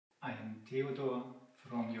Theodor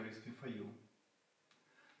from Eurythmy for You.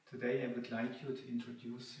 Today I would like you to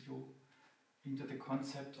introduce you into the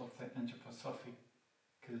concept of the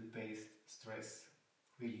anthroposophical-based stress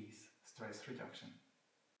release, stress reduction.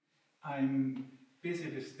 I'm busy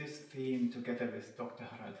with this theme together with Dr.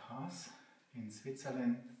 Harald Haas in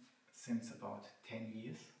Switzerland since about 10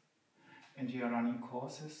 years, and we are running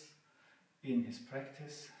courses in his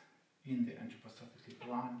practice, in the anthroposophical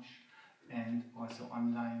branch, and also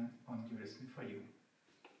online on Eurythmy for You.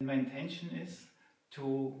 And my intention is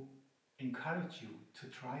to encourage you to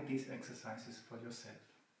try these exercises for yourself.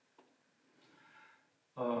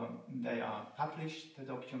 They are published, the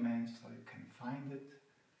documents, so you can find it.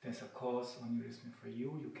 There's a course on Eurythmy for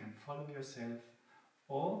You, you can follow yourself.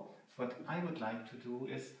 Or what I would like to do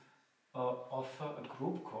is offer a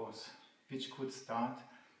group course which could start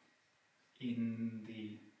in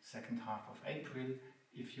the second half of April.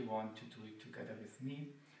 If you want to do it together with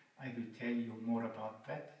me, I will tell you more about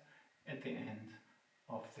that at the end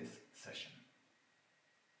of this session.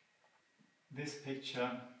 This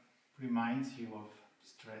picture reminds you of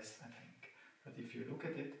stress, I think, but if you look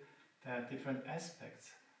at it, there are different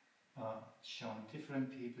aspects shown,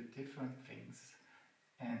 different people, different things,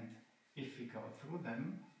 and if we go through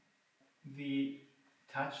them, we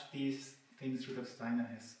touch these things Rudolf Steiner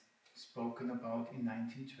has spoken about in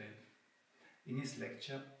 1912 in his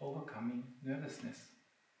lecture Overcoming Nervousness.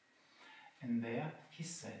 And there he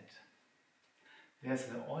said, there's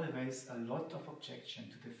always a lot of objection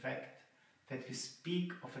to the fact that we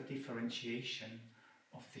speak of a differentiation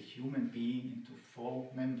of the human being into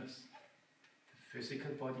four members: the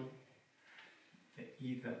physical body, the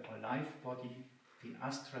either alive body, the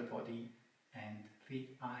astral body, and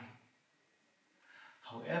the I.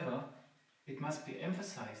 However, it must be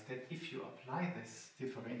emphasized that if you apply this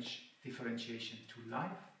differentiation to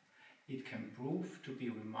life, it can prove to be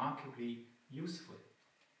remarkably useful.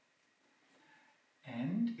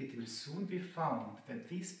 And it will soon be found that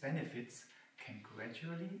these benefits can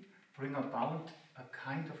gradually bring about a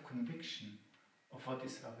kind of conviction of what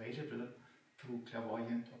is available through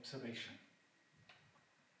clairvoyant observation.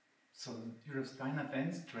 So Rudolf Steiner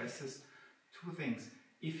then stresses two things.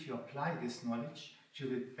 If you apply this knowledge, you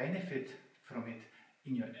will benefit from it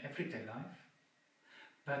in your everyday life,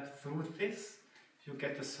 but through this you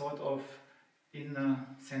get a sort of inner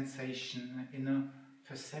sensation, inner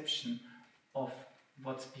perception of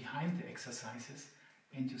what's behind the exercises,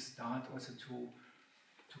 and you start also to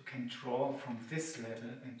can draw from this level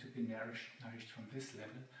and to be nourished from this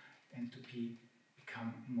level, and to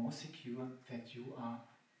become more secure that you are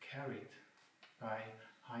carried by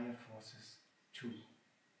higher forces too.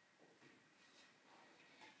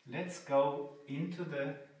 Let's go into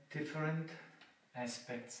the different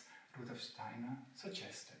aspects Rudolf Steiner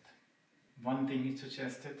suggested. One thing he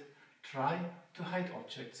suggested: try to hide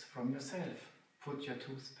objects from yourself. Put your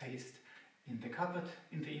toothpaste in the cupboard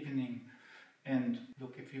in the evening and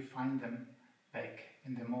look if you find them back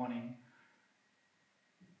in the morning.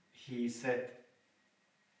 He said,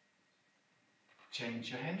 change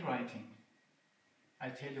your handwriting.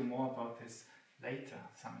 I'll tell you more about this later,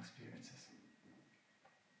 some experiences.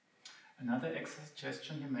 Another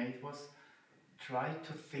suggestion he made was, try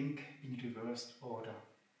to think in reversed order.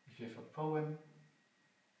 If you have a poem,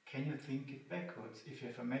 can you think it backwards? If you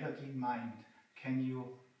have a melody in mind, can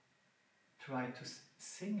you try to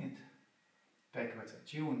sing it backwards, a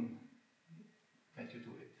tune that you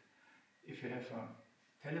do it? If you have a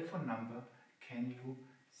telephone number, can you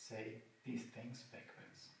say these things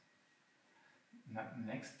backwards? Now, the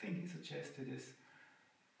next thing he suggested is,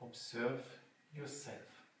 observe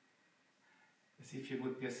yourself. As if you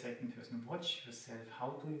would be a second person. Watch yourself. How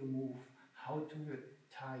do you move? How do you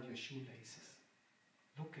tie your shoelaces?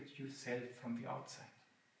 Look at yourself from the outside.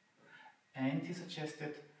 And he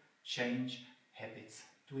suggested, change habits.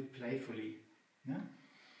 Do it playfully. No?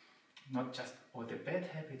 Not just all the bad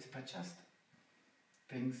habits, but just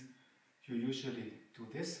things you usually do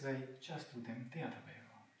this way, just do them the other way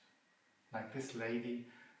around. Like this lady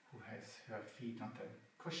who has her feet on the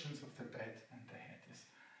cushions of the bed and the head is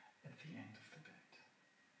at the end of the bed.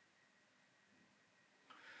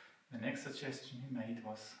 The next suggestion he made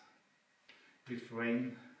was,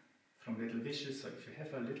 refrain from little wishes. So if you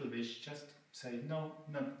have a little wish, just say, no,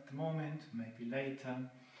 not at the moment, maybe later,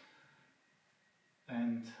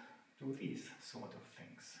 and do these sort of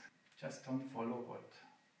things. Just don't follow what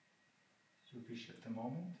you wish at the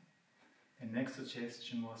moment. The next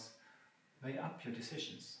suggestion was, weigh up your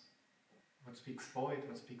decisions. What speaks for it,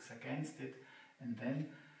 what speaks against it, and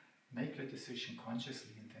then make your decision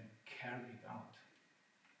consciously and then carry it out.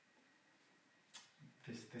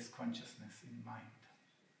 This consciousness in mind.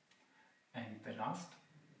 last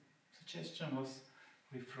suggestion was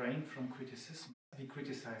refrain from criticism. We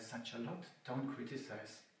criticize such a lot, don't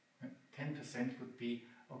criticize. 10% would be,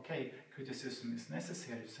 okay, criticism is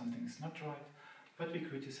necessary if something is not right, but we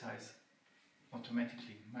criticize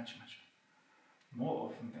automatically much more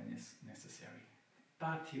often than is necessary.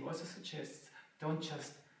 But he also suggests don't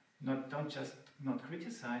just not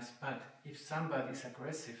criticize, but if somebody is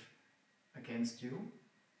aggressive against you,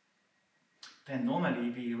 then normally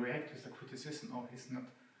we react with the criticism, oh,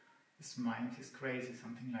 his mind is crazy,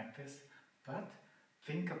 something like this. But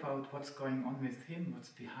think about what's going on with him, what's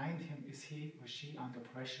behind him, is he or she under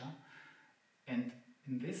pressure? And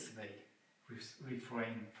in this way,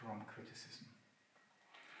 refrain from criticism.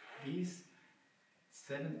 These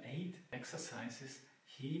 7-8 exercises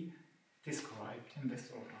he described in this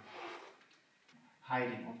order.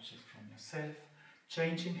 Hiding objects from yourself,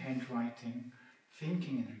 changing handwriting,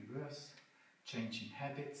 thinking in reverse, changing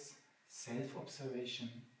habits, self-observation,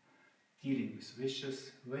 dealing with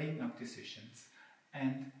wishes, weighing up decisions,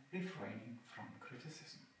 and refraining from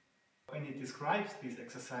criticism. When he describes these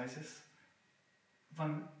exercises,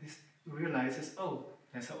 one realizes, oh,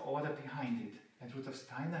 there's an order behind it. And Rudolf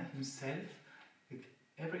Steiner himself, with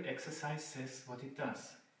every exercise, says what it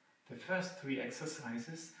does. The first 3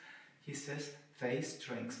 exercises, he says, they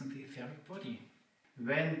strengthen the etheric body.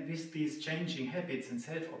 When with these changing habits and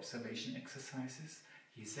self-observation exercises,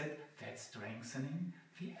 he said, that's strengthening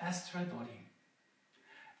the astral body.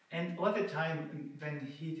 And all the time when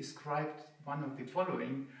he described one of the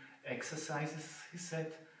following exercises, he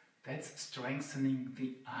said, that's strengthening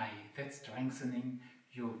the I, that's strengthening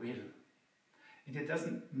your will. And it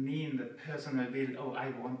doesn't mean the personal will, oh, I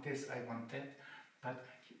want this, I want that, but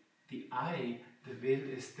the I, the will,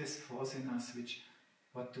 is this force in us which,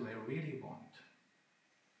 what do I really want?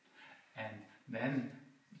 And then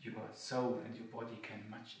your soul and your body can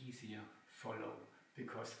much easier follow,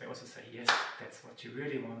 because they also say, yes, that's what you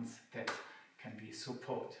really want, that can be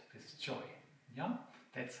support with joy. Yeah?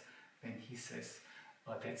 That's when he says,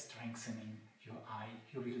 that's strengthening your I,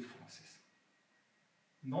 your will forces.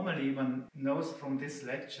 Normally one knows from this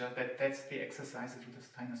lecture that that's the exercise that Rudolf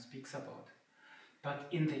Steiner speaks about. But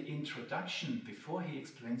in the introduction, before he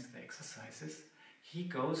explains the exercises, he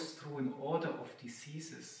goes through an order of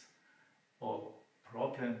diseases or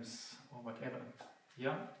problems or whatever,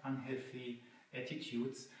 yeah, unhealthy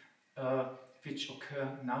attitudes which occur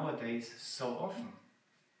nowadays so often.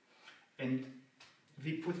 And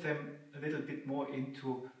we put them a little bit more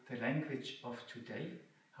into the language of today,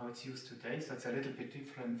 how it's used today, so it's a little bit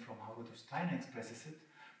different from how Rudolf Steiner expresses it,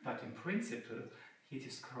 but in principle he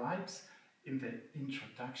describes in the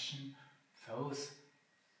introduction those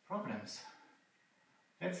problems.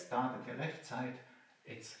 Let's start at the left side.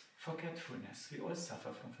 It's forgetfulness. We all suffer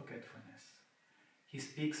from forgetfulness. He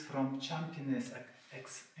speaks from jumpiness,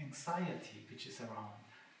 anxiety which is around.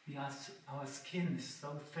 Our skin is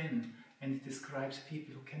so thin, and it describes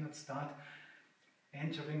people who cannot start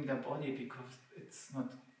entering their body because it's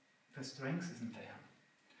not, the strength isn't there.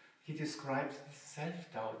 He describes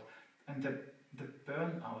self-doubt and the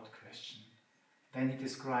burnout question. Then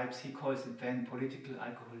he calls it then political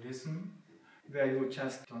alcoholism, where you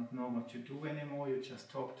just don't know what to do anymore, you just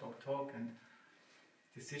talk, and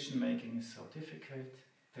decision making is so difficult.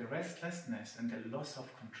 The restlessness and the loss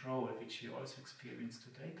of control, which we also experience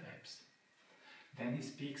today perhaps. Then he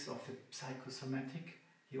speaks of the psychosomatic.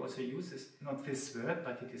 He also uses, not this word,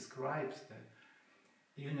 but he describes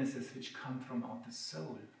the illnesses which come from out the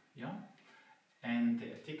soul, yeah? And the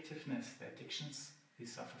addictiveness, the addictions we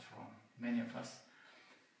suffer from, many of us,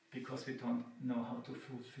 because we don't know how to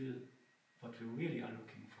fulfill what we really are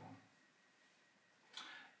looking for.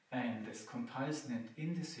 And this compulsion and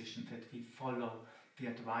indecision that we follow the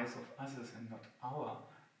advice of others and not our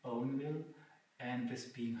own will, and this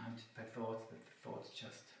being hunted by thoughts, that the thoughts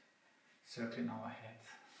just circle in our head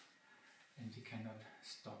and we cannot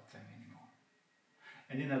stop them anymore.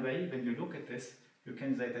 And in a way, when you look at this, you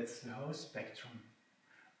can say that's the whole spectrum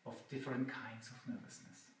of different kinds of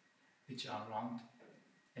nervousness, which are around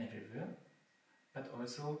everywhere, but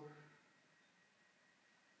also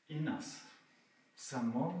in us. Some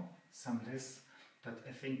more, some less, but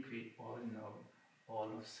I think we all know all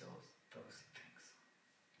of those things.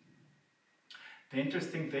 The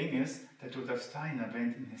interesting thing is that Rudolf Steiner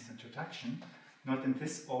went in his introduction, not in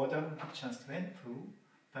this order he just went through,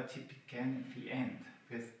 but he began at the end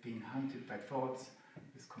with being hunted by thoughts,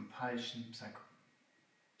 with compulsion,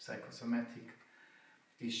 psychosomatic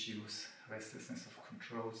issues, restlessness of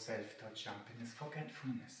control, self-doubt, jumpiness,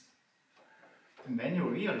 forgetfulness. And then you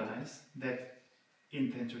realize that in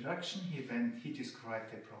the introduction he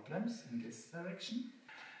described the problems in this direction,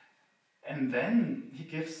 And then he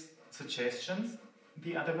gives suggestions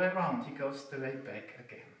the other way around. He goes the way back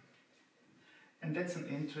again. And that's an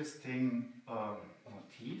interesting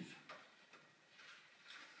motif.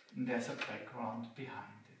 And there's a background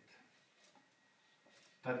behind it.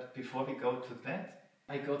 But before we go to that,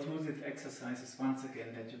 I go through these exercises once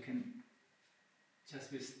again that you can,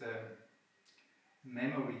 just with the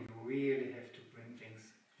memory, you really have to bring things,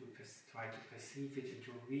 to try to perceive it and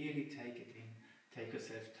to really take it in, take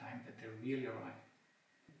yourself time that they really arrive.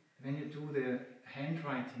 When you do the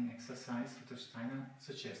handwriting exercise, Rudolf Steiner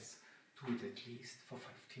suggests, do it at least for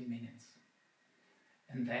 15 minutes.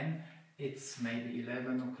 And then it's maybe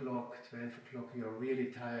 11 o'clock, 12 o'clock, you're really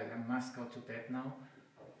tired, I must go to bed now.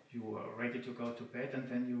 You are ready to go to bed, and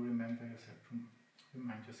then you remind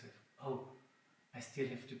yourself, oh, I still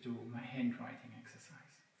have to do my handwriting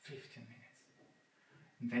exercise, 15 minutes.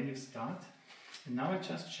 And then you start, and now I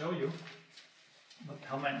just show you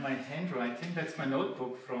how my handwriting, that's my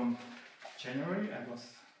notebook from January. I was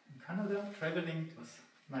in Canada, traveling, it was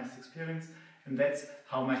a nice experience, and that's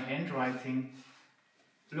how my handwriting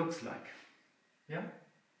looks like. Yeah?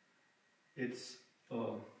 It's,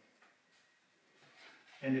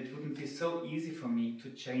 and it wouldn't be so easy for me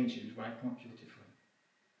to change it, write more beautiful.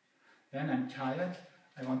 Then I'm tired,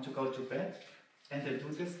 I want to go to bed, and I do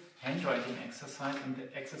this handwriting exercise, and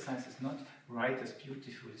the exercise is not write as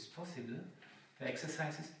beautiful as possible. The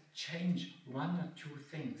exercises change one or two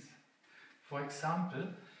things. For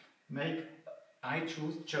example, I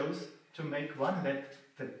chose to make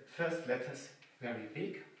the first letters very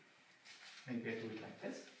big. Maybe I do it like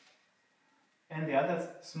this. And the others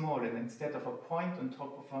small, and instead of a point on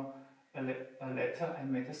top of a letter, I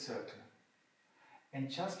made a circle. And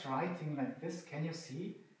just writing like this, can you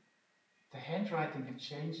see? The handwriting had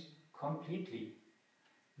changed completely.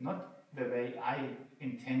 Not the way I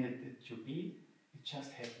intended it to be, it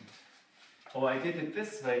just happened. Or I did it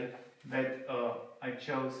this way, that I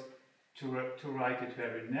chose to write it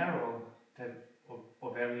very narrow,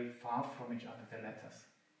 or very far from each other, the letters.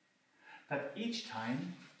 But each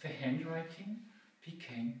time, the handwriting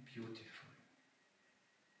became beautiful.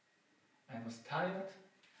 I was tired,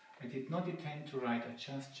 I did not intend to write, I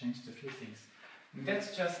just changed a few things. And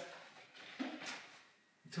that's just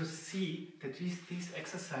to see that these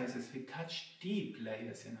exercises, we touch deep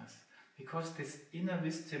layers in us. Because this inner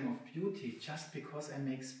wisdom of beauty, just because I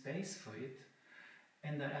make space for it,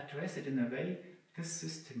 and I address it in a way this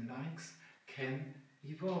system likes, can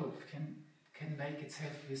evolve, can make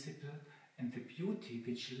itself visible, and the beauty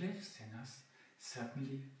which lives in us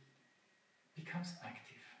suddenly becomes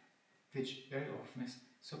active, which very often is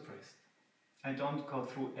suppressed. I don't go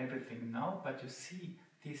through everything now, but you see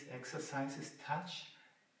these exercises touch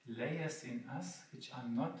layers in us which are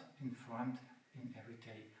not in front in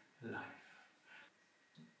everyday life.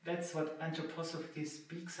 That's what anthroposophy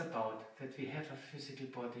speaks about, that we have a physical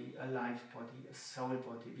body, a life body, a soul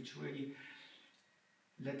body, which really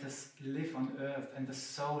let us live on earth, and the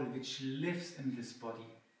soul which lives in this body.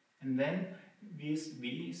 And then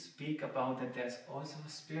we speak about that there's also a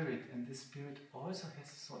spirit, and this spirit also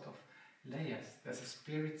has sort of layers. There's a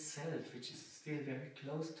spirit self, which is still very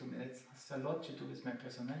close to me. It has a lot to do with my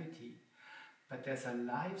personality. But there's a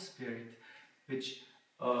life spirit, which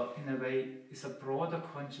in a way is a broader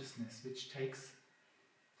consciousness, which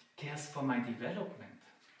cares for my development.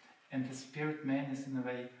 And the spirit man is in a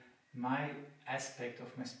way my aspect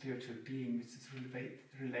of my spiritual being, which is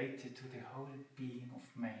related to the whole being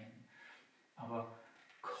of man, our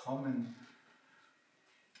common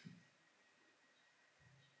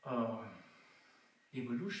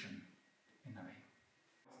evolution in a way.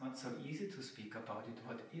 It's not so easy to speak about it.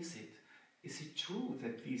 What is it? Is it true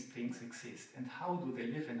that these things exist, and how do they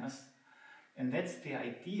live in us? And that's the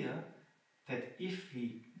idea that if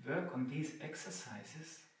we work on these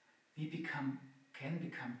exercises, we can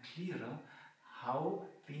become clearer how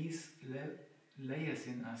these layers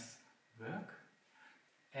in us work,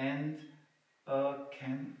 and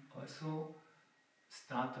can also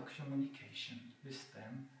start a communication with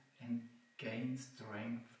them and gain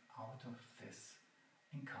strength out of this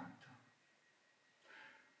encounter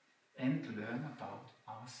and learn about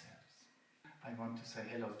ourselves. I want to say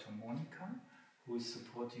hello to Monica, who is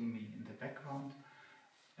supporting me in the background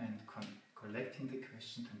and collecting the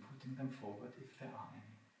questions and putting them forward if there are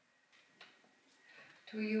any.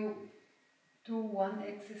 Do you do one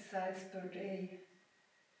exercise per day?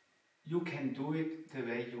 You can do it the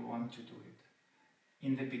way you want to do it.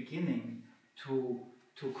 In the beginning, to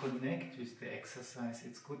connect with the exercise,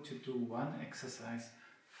 it's good to do one exercise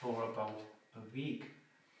for about a week.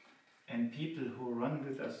 And people who run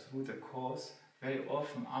with us through the course very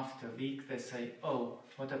often after a week they say, oh,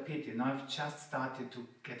 what a pity, now I've just started to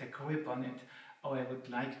get a grip on it, oh, I would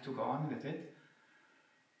like to go on with it.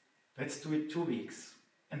 Let's do it 2 weeks.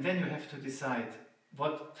 And then you have to decide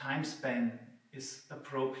what time span is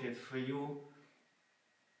appropriate for you.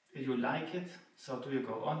 You like it, so do you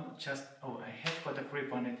go on? Just, oh, I have got a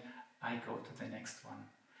grip on it, I go to the next one.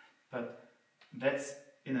 But that's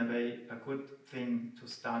in a way a good thing to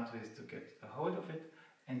start with, to get a hold of it.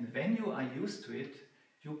 And when you are used to it,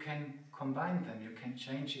 you can combine them, you can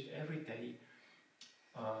change it every day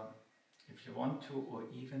if you want to, or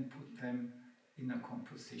even put them in a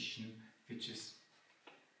composition which is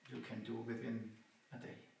you can do within a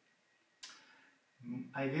day.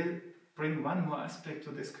 I will bring one more aspect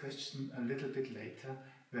to this question a little bit later,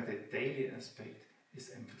 where the daily aspect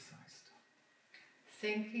is emphasized.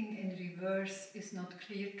 Thinking in reverse is not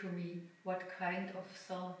clear to me. What kind of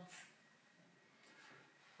thoughts?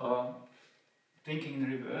 Thinking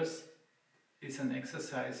in reverse is an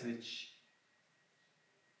exercise which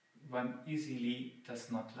one easily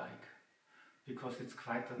does not like, because it's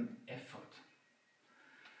quite an effort.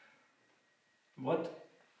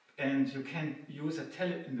 And you can use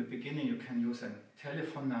in the beginning you can use a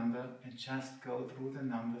telephone number and just go through the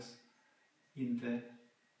numbers in the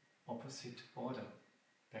opposite order,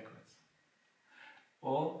 backwards.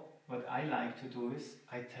 Or what I like to do is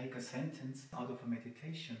I take a sentence out of a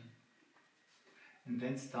meditation and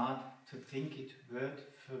then start to think it word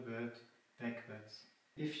for word backwards.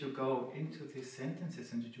 If you go into these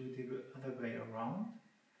sentences and you do it the other way around,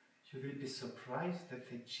 you will be surprised that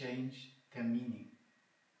they change their meaning.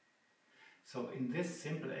 So in this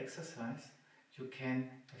simple exercise, you can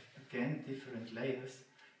have again different layers.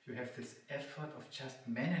 You have this effort of just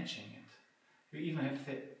managing it. You even have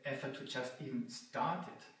the effort to just even start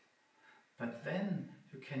it. But then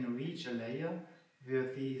you can reach a layer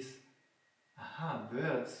where these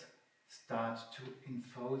words start to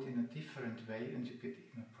unfold in a different way and you get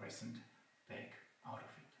even present back out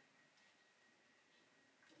of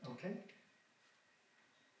it. Okay?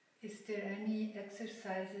 Is there any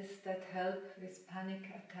exercises that help with panic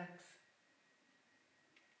attacks?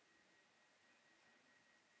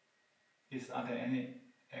 Are there any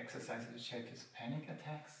exercises which help with panic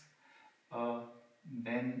attacks?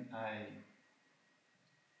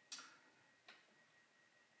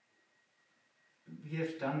 We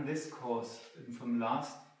have done this course from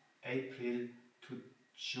last April to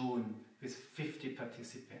June with 50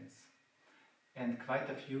 participants. And quite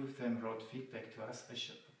a few of them wrote feedback to us.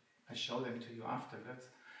 I show them to you afterwards.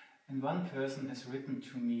 And one person has written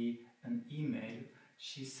to me an email.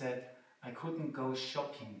 She said, I couldn't go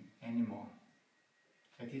shopping anymore.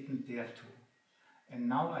 I didn't dare to. And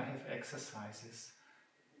now I have exercises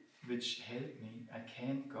which help me. I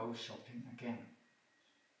can't go shopping again.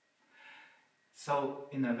 So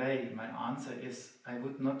in a way, my answer is I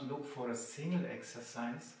would not look for a single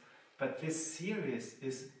exercise, but this series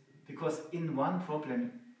is because in one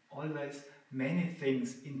problem always many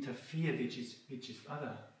things interfere which is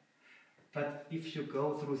other. But if you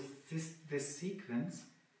go through this sequence,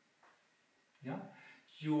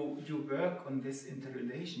 you work on this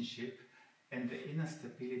interrelationship and the inner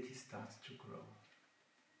stability starts to grow.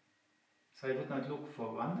 So I would not look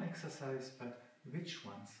for one exercise, but which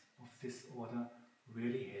ones of this order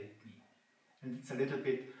really help me. And it's a little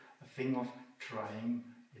bit a thing of trying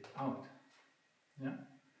it out. Yeah?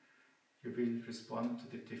 You will respond to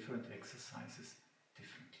the different exercises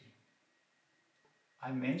differently.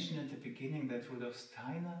 I mentioned at the beginning that Rudolf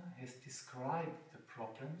Steiner has described the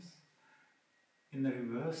problems in the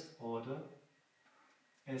reversed order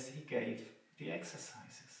as he gave the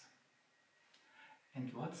exercises.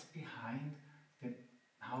 And what's behind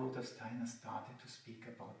how Rudolf Steiner started to speak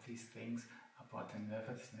about these things, about the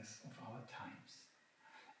nervousness of our times.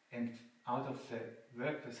 And out of the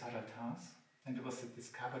work with Harald Haas, and it was the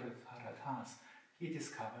discovery of Harald Haas, he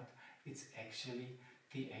discovered it's actually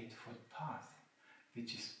the eightfold path,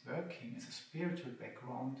 which is working as a spiritual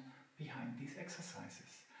background behind these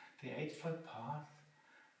exercises. The eightfold path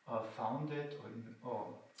are founded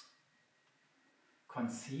or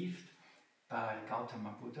conceived by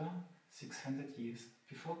Gautama Buddha 600 years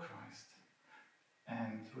before Christ.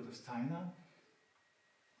 And Rudolf Steiner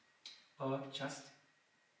just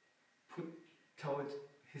told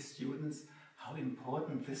his students how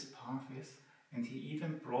important this path is, and he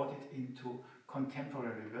even brought it into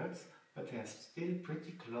contemporary words, but they are still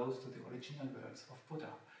pretty close to the original words of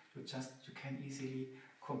Buddha. You can easily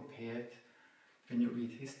compare it when you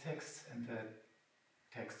read his texts and the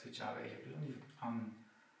texts which are available on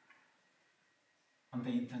the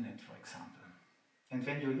internet, for example. And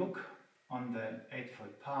when you look on the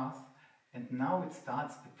Eightfold Path And now it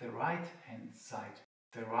starts at the right hand side.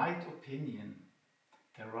 The right opinion,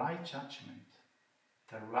 the right judgment,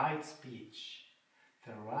 the right speech,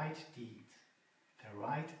 the right deed, the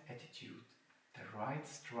right attitude, the right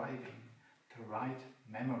striving, the right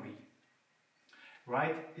memory.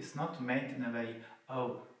 Right is not meant in a way,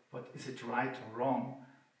 oh, but is it right or wrong,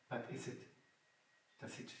 but does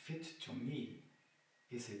it fit to me?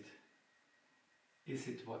 Is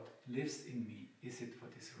it what lives in me? Is it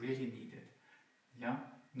what is really needed? Yeah?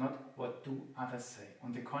 Not what do others say.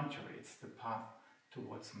 On the contrary, it's the path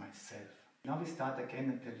towards myself. Now we start again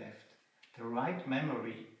at the left. The right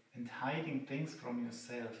memory and hiding things from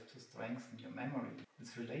yourself to strengthen your memory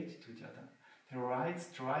is related to each other. The right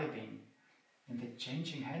striving and the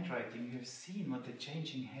changing handwriting. You have seen what the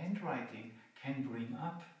changing handwriting can bring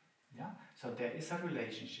up. Yeah? So there is a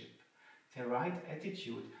relationship. The right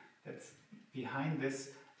attitude, that's behind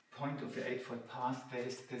this point of the Eightfold Path, there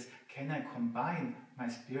is this, can I combine my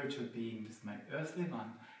spiritual being with my earthly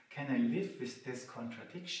one? Can I live with this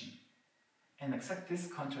contradiction? And accept this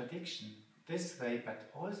contradiction this way,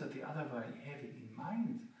 but also the other way, having in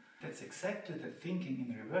mind. That's exactly the thinking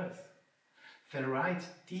in reverse. The right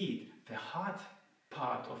deed, the hard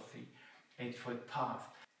part of the Eightfold Path,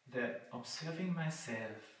 the observing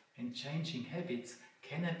myself and changing habits.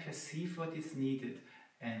 Can I perceive what is needed,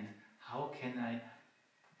 and how can I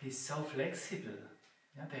be so flexible?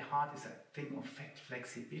 Yeah, the heart is a thing of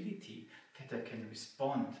flexibility, that I can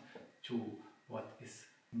respond to what is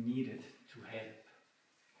needed to help.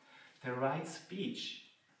 The right speech,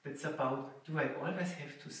 that's about, do I always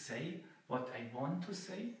have to say what I want to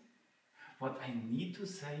say, what I need to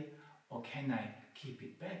say, or can I keep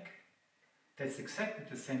it back? That's exactly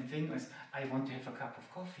the same thing as, I want to have a cup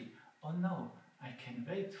of coffee. Oh no, I can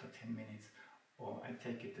wait for 10 minutes, or I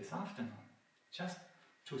take it this afternoon. Just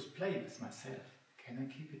to play with myself. Can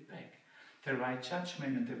I keep it back? The right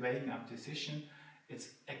judgment and the weighing up decision, it's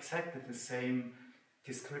exactly the same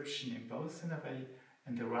description in both in a way.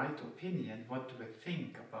 And the right opinion, what do I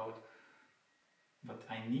think about what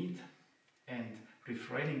I need, and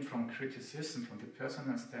refraining from criticism from the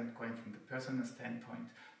personal standpoint, going from the personal standpoint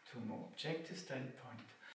to a more objective standpoint.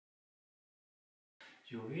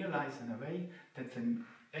 You realize in a way that the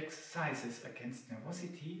exercises against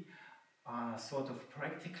nervosity are sort of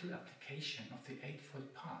practical application of the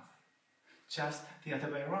Eightfold Path. Just the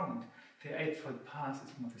other way around. The Eightfold Path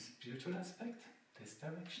is more the spiritual aspect, this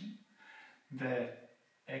direction. The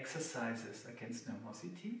exercises against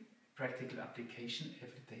nervosity, practical application,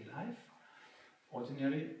 everyday life.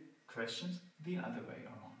 Ordinary questions, the other way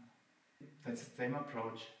around. That's the same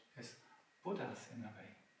approach as Buddha's in a way.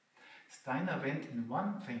 Steiner went in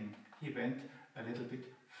one thing, he went a little bit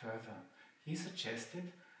further. He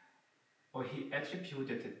suggested, or he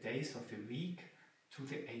attributed the days of the week to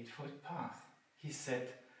the Eightfold Path. He said,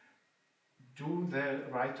 do the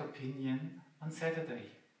right opinion on Saturday,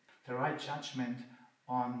 the right judgment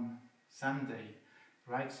on Sunday,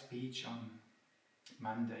 right speech on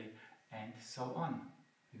Monday, and so on.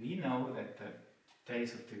 We know that the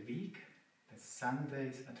days of the week, the Sunday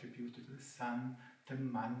is attributed to the sun, the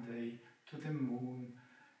Monday to the moon,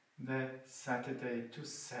 the Saturday to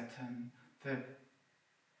Saturn, the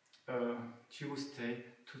Tuesday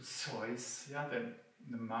to Zeus, yeah,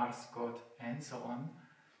 the Mars god, and so on.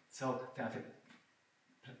 So there are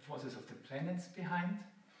the forces of the planets behind,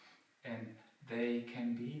 and they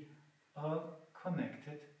can be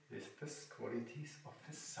connected with the qualities of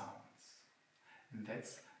the sounds. And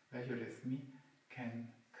that's where eurythmy can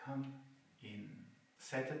come in.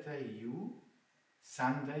 Saturday you,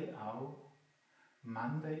 Sunday au,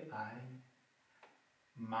 Monday I,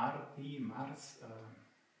 Mardi, Mars,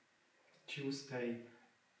 Tuesday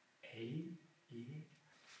A, E,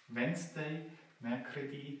 Wednesday,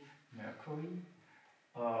 Mercredi, Mercury,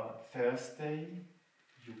 Thursday,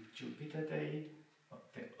 Jupiter day,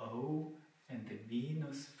 the O, and the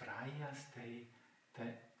Venus, Freya's day, the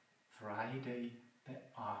Friday, the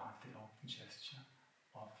R, the open gesture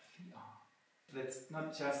of the R. That's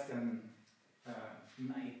not just an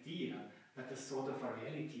idea, but a sort of a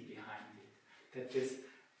reality behind it. That is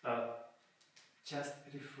just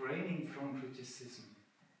refraining from criticism,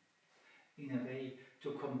 in a way,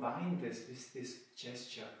 to combine this with this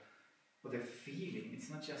gesture, or the feeling. It's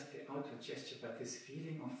not just the outward gesture, but this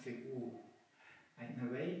feeling of the ooh. And in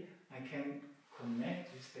a way, I can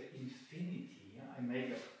connect with the infinity. Yeah? I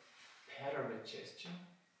make a parallel gesture,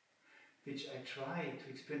 which I try to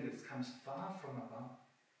experience. It comes far from above,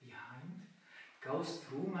 behind, goes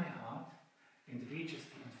through my heart, and reaches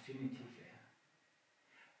the infinity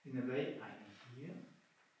there. In a way, I'm here,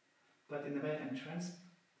 but in a way, I'm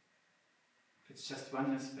It's just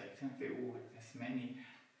one aspect, and there's many.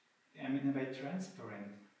 I'm in a way transparent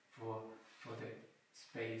for the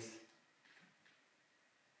space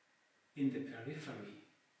in the periphery.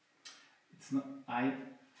 It's not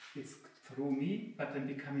it's through me, but I'm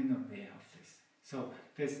becoming aware of this. So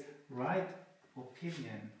this right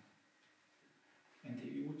opinion and the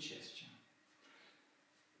U gesture.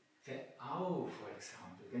 The ow, for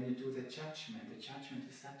example, when you do the judgment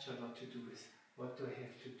is such a lot to do with what do I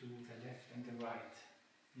have to do, the left and the right.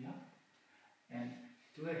 Yeah? And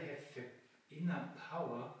do I have the inner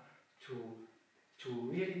power to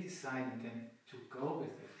really decide and then to go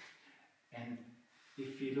with it? And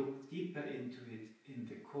if we look deeper into it in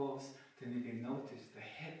the course, then we will notice the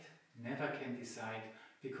head never can decide,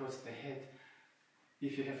 because the head,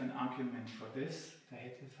 if you have an argument for this, the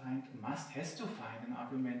head will has to find an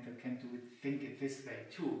argument that can think it this way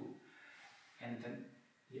too. And then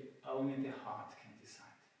only the heart can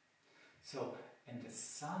decide. So, and the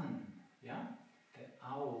sun, yeah, the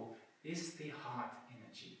ow is the heart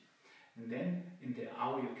energy. And then in the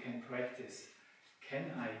ow you can practice,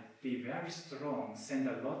 can I be very strong, send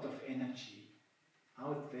a lot of energy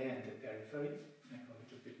out there in the periphery, make a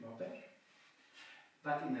little bit more back,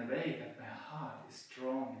 but in a way that my heart is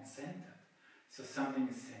strong and centered. So something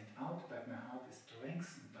is sent out, but my heart is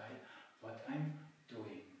strengthened by what I'm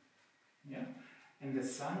doing. Yeah? And the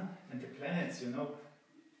sun and the planets, you know,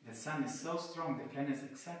 the sun is so strong, the planets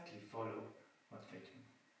exactly follow what they do.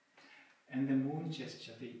 And the moon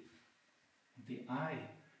gesture, the I,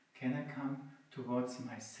 can I come towards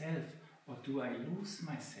myself, or do I lose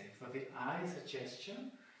myself? So the I is a gesture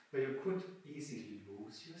where you could easily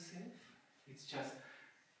lose yourself. It's just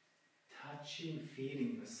touching,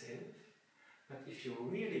 feeling yourself. But if you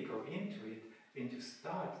really go into it, and you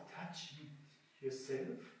start touching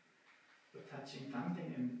yourself, or touching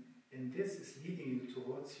something, and this is leading you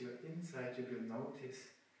towards your inside, you will notice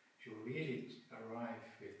you really arrive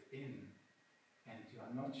within, and you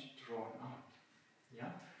are not drawn out.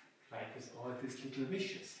 Yeah? Like with all these little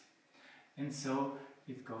wishes. And so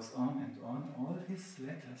it goes on and on. All these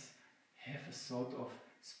letters have a sort of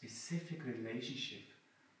specific relationship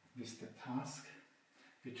with the task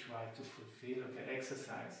we try to fulfill, or the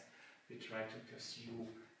exercise we try to pursue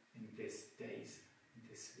in these days, in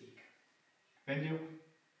this week. When you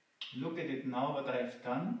look at it now, what I've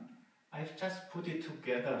done, I've just put it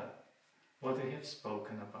together, what I have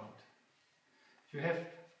spoken about. You have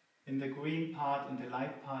in the green part, in the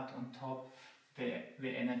light part on top, the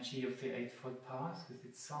energy of the eightfold path with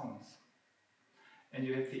its sounds. And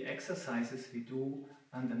you have the exercises we do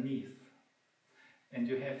underneath. And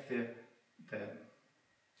you have the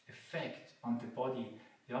effect on the body,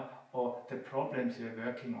 yeah, or the problems you're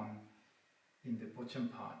working on in the bottom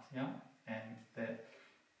part, yeah, and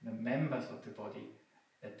the members of the body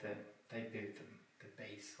that they build the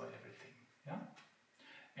base for everything, yeah.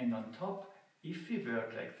 And on top, if we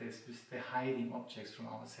work like this with the hiding objects from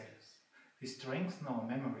ourselves, we strengthen our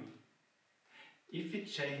memory. If we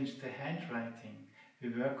change the handwriting, we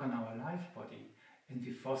work on our life body, and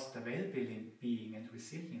we foster well-being and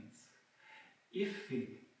resilience. If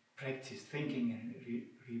we practice thinking in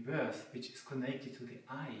reverse, which is connected to the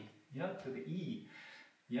I, yeah, to the E,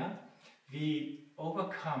 yeah, we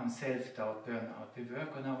overcome self-doubt, burnout. We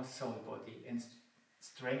work on our soul body and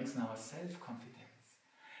strengthen our self-confidence.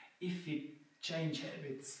 If we change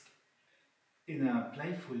habits in a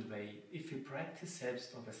playful way, if we practice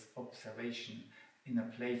self-observation in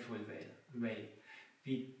a playful way,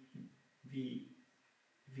 we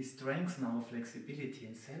strengthen our flexibility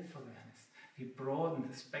and self-awareness. We broaden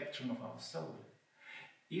the spectrum of our soul.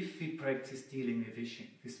 If we practice dealing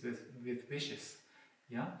with wishes,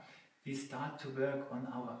 yeah, we start to work on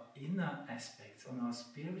our inner aspects, on our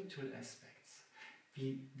spiritual aspects.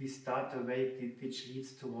 We start a way which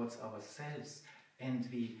leads towards ourselves, and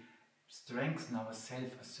we strengthen our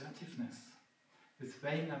self-assertiveness. With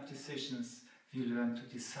weighing up decisions, we learn to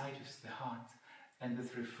decide with the heart, and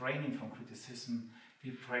with refraining from criticism,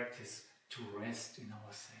 we practice to rest in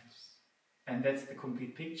ourselves. And that's the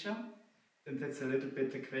complete picture. And that's a little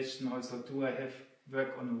bit the question also, do I have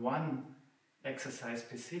work on one exercise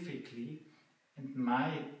specifically? And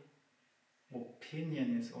my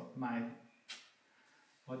opinion is, or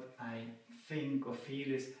what I think or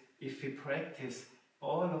feel is, if we practice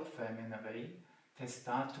all of them in a way, they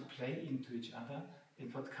start to play into each other,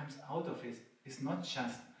 and what comes out of it is not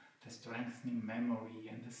just the strengthening memory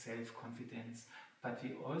and the self-confidence, but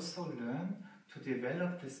we also learn to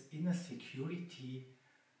develop this inner security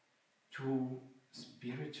to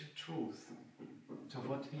spiritual truth, to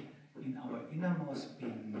what we in our innermost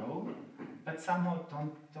being know, but somehow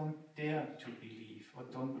don't dare to believe. or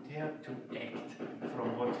don't dare to act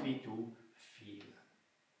from what we do feel.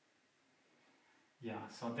 Yeah,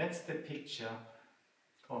 so that's the picture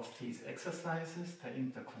of these exercises, the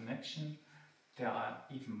interconnection. There are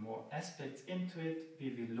even more aspects into it.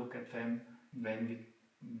 We will look at them when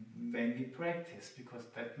we practice, because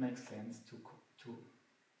that makes sense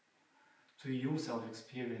to use our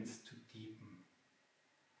experience to deepen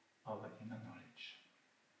our inner knowledge.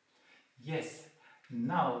 Yes,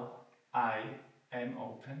 now I am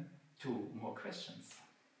open to more questions.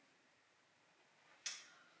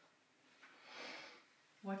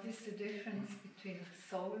 What is the difference between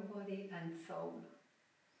soul, body and soul?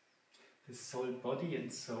 The soul, body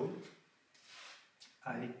and soul.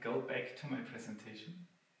 I go back to my presentation.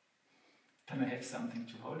 Then I have something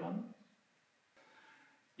to hold on.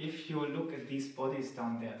 If you look at these bodies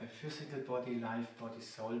down there, the physical body, life body,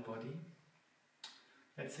 soul body,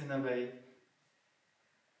 that's in a way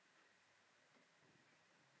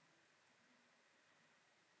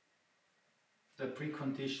the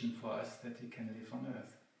precondition for us that we can live on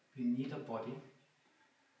earth. We need a body,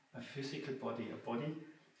 a physical body,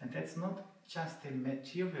 and that's not just a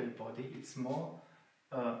material body, it's more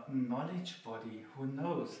a knowledge body. Who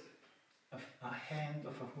knows? A hand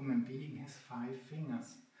of a human being has 5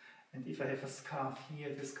 fingers. And if I have a scarf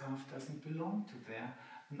here, the scarf doesn't belong to there.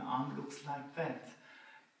 An arm looks like that.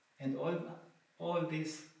 And all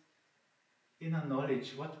this inner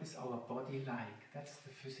knowledge, what is our body like? That's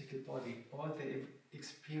the physical body. All the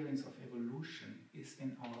experience of evolution is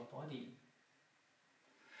in our body.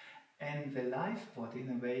 And the life body,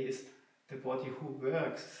 in a way, is the body who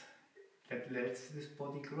works, that lets this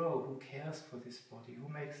body grow, who cares for this body, who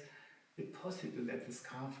makes it possible that the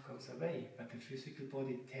scarf goes away. But the physical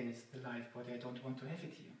body tells the life body, I don't want to have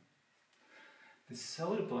it here. The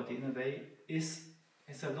soul body, in a way,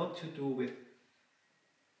 has a lot to do with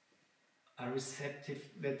a receptive,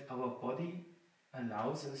 that our body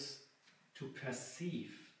allows us to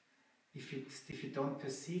perceive. If you don't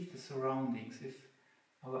perceive the surroundings, if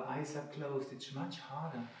our eyes are closed, it's much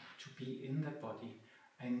harder to be in the body.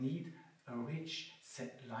 I need a rich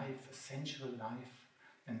life, a sensual life.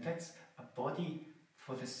 And that's a body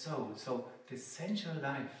for the soul. So the sensual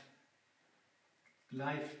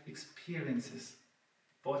life experiences,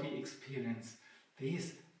 body experience,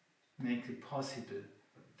 these make it possible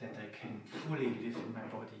that I can fully live in my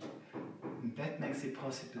body. And that makes it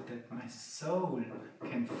possible that my soul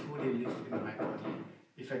can fully live in my body.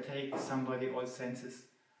 If I take somebody all senses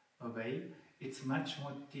away, it's much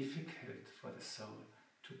more difficult for the soul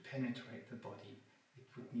to penetrate the body. It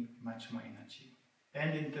would need much more energy.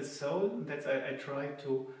 And in the soul, that's I try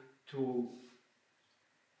to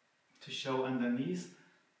show underneath,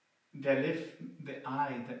 there live the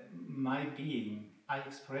I, my being. I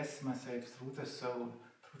express myself through the soul,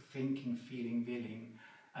 through thinking, feeling, willing.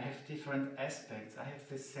 I have different aspects. I have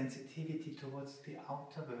this sensitivity towards the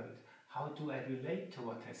outer world. How do I relate to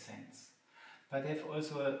what I sense? But I have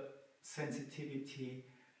also a sensitivity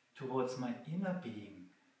towards my inner being.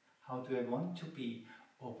 How do I want to be?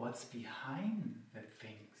 Or what's behind the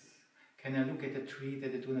things? Can I look at a tree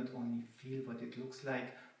that I do not only feel what it looks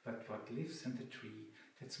like, but what lives in the tree?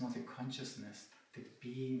 That's more the consciousness, the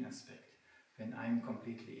being aspect. When I'm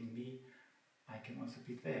completely in me, I can also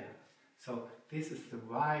be there. So this is the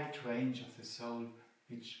wide range of the soul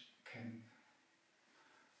which can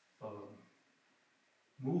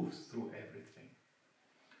move through everything.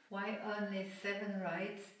 Why only 7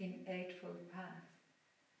 rights in Eightfold Path?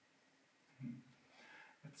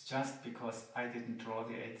 It's just because I didn't draw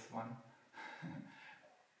the 8th one.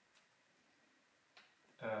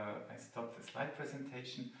 I stopped the slide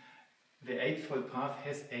presentation. The Eightfold Path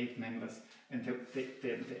has 8 members, and the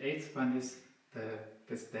 8th one is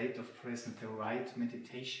the state of presence, the right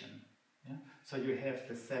meditation. Yeah? So you have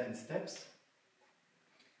the 7 steps,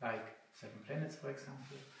 like 7 planets, for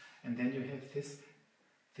example, and then you have this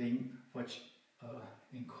thing which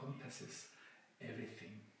encompasses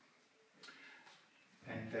everything.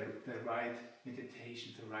 And the right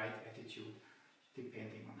meditation, the right attitude,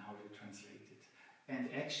 depending on how you translate it. And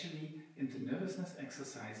actually, in the nervousness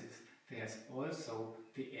exercises, there's also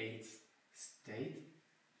the 8th state.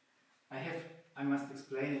 I must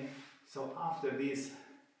explain it. So after these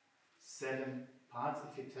 7 parts,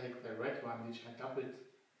 if you take the red one, which I doubled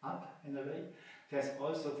up in a way, there's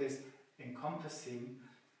also this encompassing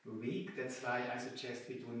week. That's why I suggest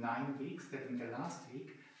we do 9 weeks, that in the last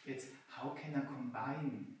week, it's how can I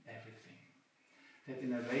combine everything? That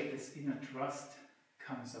in a way this inner trust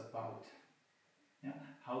comes about. Yeah?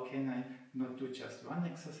 How can I not do just one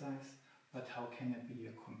exercise, but how can I be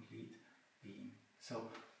a complete being? So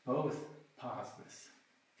both paths,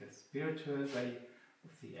 the spiritual way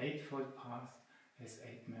of the eightfold path has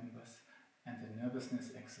 8 members, and the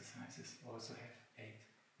nervousness exercises also have 8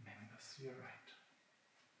 members. You're right.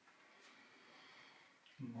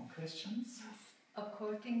 More questions?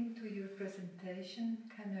 According to your presentation,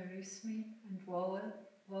 can eurythmy and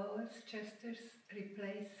vowels gestures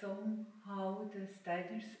replace somehow the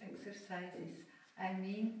Steiner's exercises? I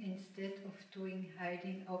mean, instead of doing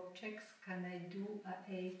hiding objects, can I do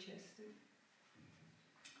a gesture?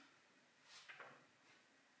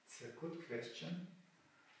 It's a good question,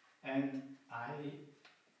 and I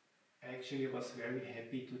actually was very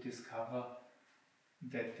happy to discover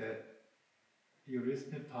that the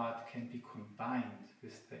eurythmy part can be combined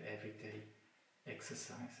with the everyday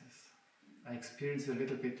exercises. I experience a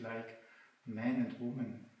little bit like man and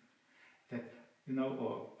woman, that, you know,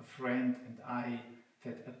 or a friend and I,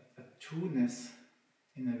 that a trueness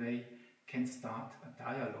in a way can start a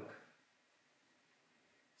dialogue.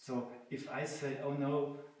 So if I say, oh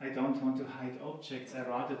no, I don't want to hide objects, I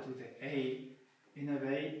rather do the A, in a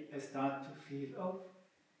way I start to feel, oh,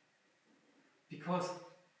 because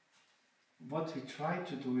what we try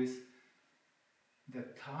to do is, the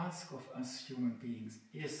task of us human beings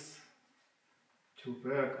is to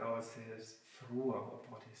work ourselves through our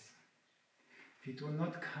bodies. We do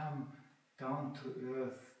not come down to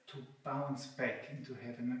earth to bounce back into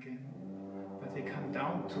heaven again, but we come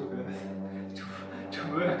down to earth to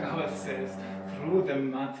work ourselves through the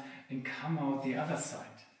mud and come out the other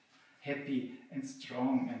side, happy and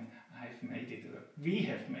strong, and I've made it, or we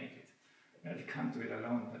have made it. Well, we can't do it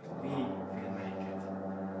alone, but we will make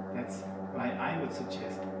it. That's why I would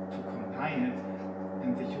suggest to combine it,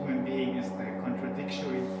 and the human being is the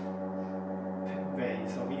contradictory way,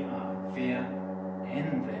 so we are there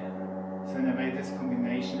and there. So in a way this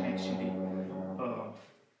combination actually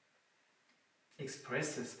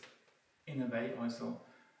expresses in a way also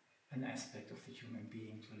an aspect of the human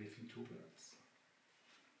being to live in 2 worlds.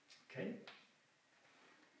 Okay?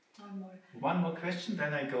 One more question,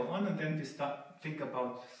 then I go on, and then we think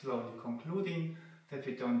about slowly concluding, that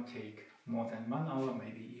we don't take more than 1 hour,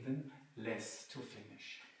 maybe even less to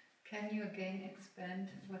finish. Can you again expand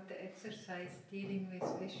what the exercise dealing with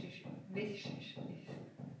wishes is?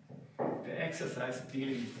 The exercise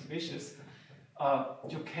dealing with wishes,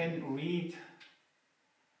 you can read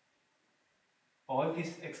all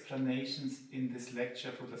these explanations in this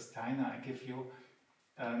lecture for Rudolf Steiner. I give you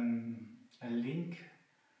a link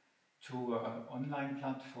to an online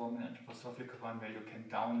platform, an anthroposophical one, where you can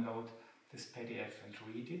download this PDF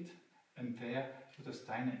and read it. And there, Rudolf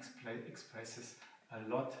Steiner expresses a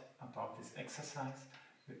lot about this exercise.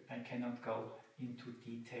 I cannot go into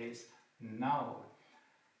details now.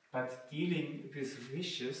 But dealing with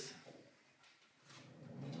wishes,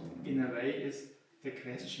 in a way, is the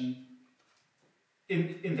question.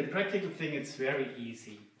 In the practical thing, it's very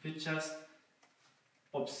easy. You just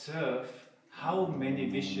observe how many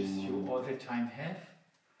wishes you all the time have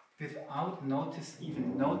without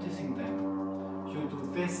even noticing them. You do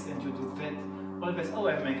this and you do that. Always, oh,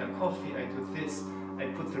 I make a coffee, I do this, I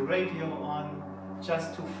put the radio on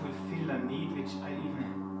just to fulfill a need which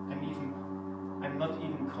I'm not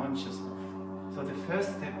even conscious of. So the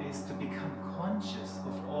first step is to become conscious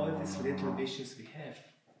of all these little wishes we have.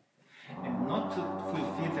 And not to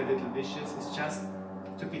fulfill the little wishes is just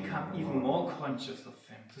to become even more conscious of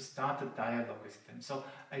them, to start a dialogue with them. So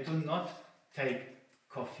I do not take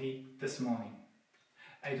coffee this morning.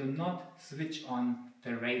 I do not switch on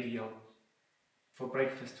the radio for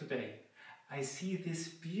breakfast today. I see these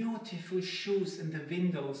beautiful shoes in the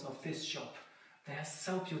windows of this shop. They are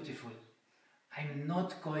so beautiful. I'm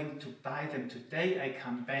not going to buy them today, I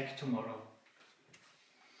come back tomorrow.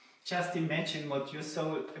 Just imagine what your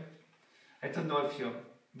soul, I don't know if your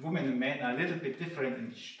women and men are a little bit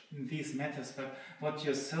different in these matters, but what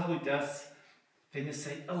your soul does when you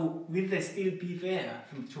say, oh, will they still be there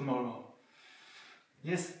tomorrow?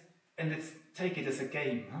 Yes, and take it as a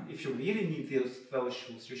game. Huh? If you really need those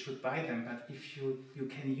shoes, you should buy them, but if you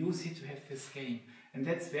can use it to have this game. And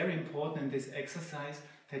that's very important in this exercise,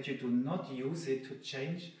 that you do not use it to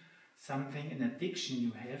change something, an addiction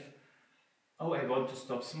you have. Oh, I want to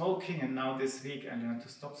stop smoking, and now this week I learned to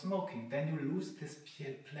stop smoking. Then you lose this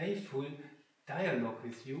playful dialogue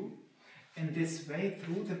with you, and this way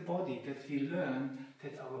through the body that we learn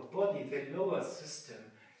that our body, the lower system,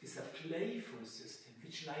 is a playful system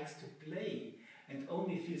which likes to play and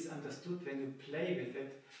only feels understood when you play with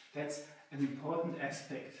it. That's an important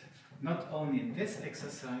aspect, not only in this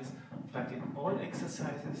exercise, but in all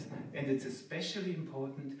exercises, and it's especially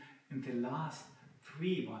important in the last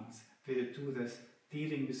 3 ones, where you do this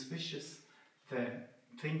dealing with wishes, the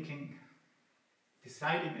thinking,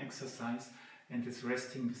 deciding exercise, and this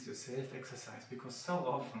resting with yourself exercise, because so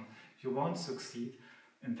often you won't succeed,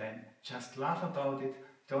 and then just laugh about it,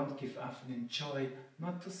 don't give up, and enjoy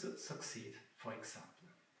not to succeed, for example.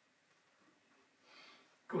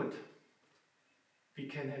 Good. We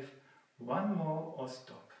can have one more or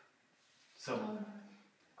stop. So,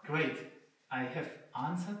 great. I have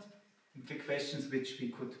answered the questions which we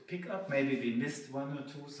could pick up. Maybe we missed one or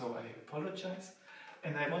two, so I apologize.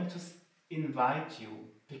 And I want to invite you,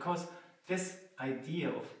 because this idea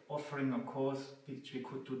of offering a course which we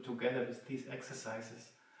could do together with these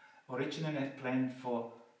exercises, originally I planned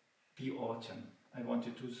for the autumn. I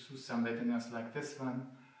wanted to do some webinars like this one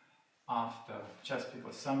after, just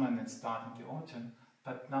before summer and then start in the autumn.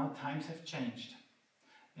 But now times have changed.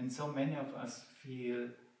 And so many of us feel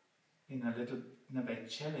in a way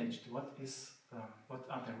challenged. What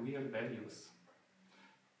are the real values?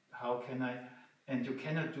 How can I, and you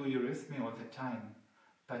cannot do eurythmy all the time,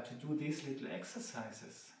 but to do these little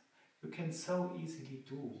exercises, you can so easily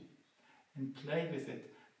do and play with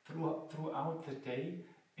it throughout the day,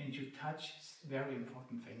 and you touch very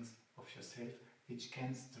important things of yourself which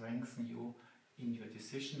can strengthen you in your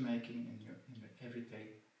decision making, in your everyday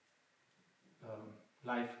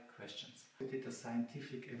life questions. We did a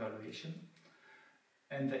scientific evaluation,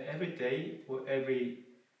 and every day or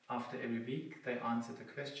after every week they answered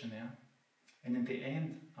a questionnaire, and in the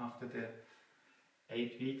end, after the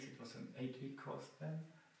 8 weeks, it was an 8-week course then,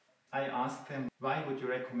 I asked them, why would you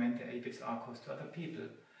recommend the ABSR course to other people?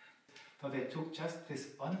 So they took just this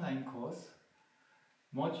online course,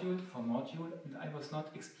 module for module, and I was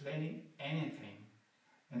not explaining anything.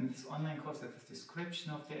 And this online course, there's a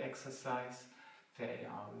description of the exercise, there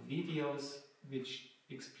are videos which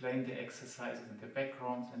explain the exercises and the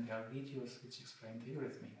background, and there are videos which explain the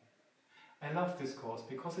eurythmy. I love this course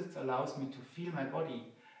because it allows me to feel my body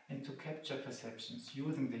and to capture perceptions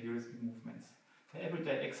using the eurythmy movements. The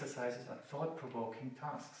everyday exercises are thought-provoking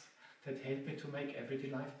tasks that help me to make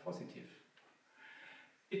everyday life positive.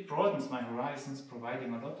 It broadens my horizons,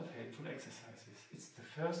 providing a lot of helpful exercises. It's the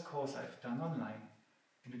first course I've done online,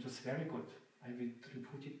 and it was very good. I would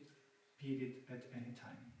repeat it at any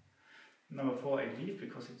time. Number 4, I leave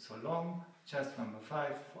because it's so long. Just number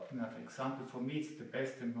 5, another example. For me, it's the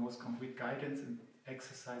best and most complete guidance and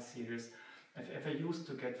exercise series I've ever used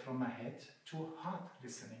to get from my head to heart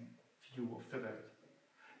listening view of the world.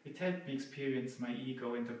 It helped me experience my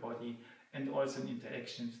ego in the body and also in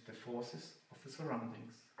interaction with the forces of the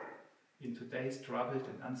surroundings. In today's troubled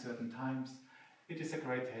and uncertain times, it is a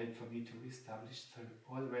great help for me to reestablish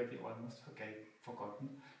the already almost forgotten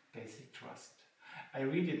basic trust. I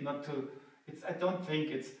read it not to, I don't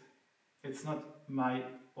think it's not my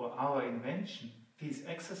or our invention, these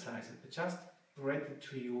exercises. I just read it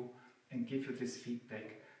to you and give you this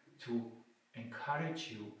feedback to encourage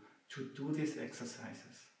you to do these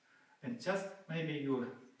exercises. And just maybe you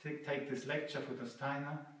take this lecture for Rudolf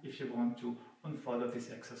Steiner if you want to and follow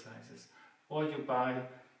these exercises. Or you buy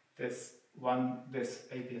this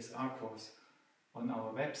ABSR course on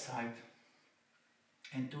our website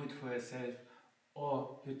and do it for yourself,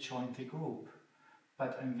 or you join the group.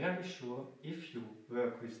 But I'm very sure if you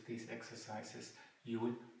work with these exercises, you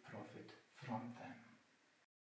will profit from them.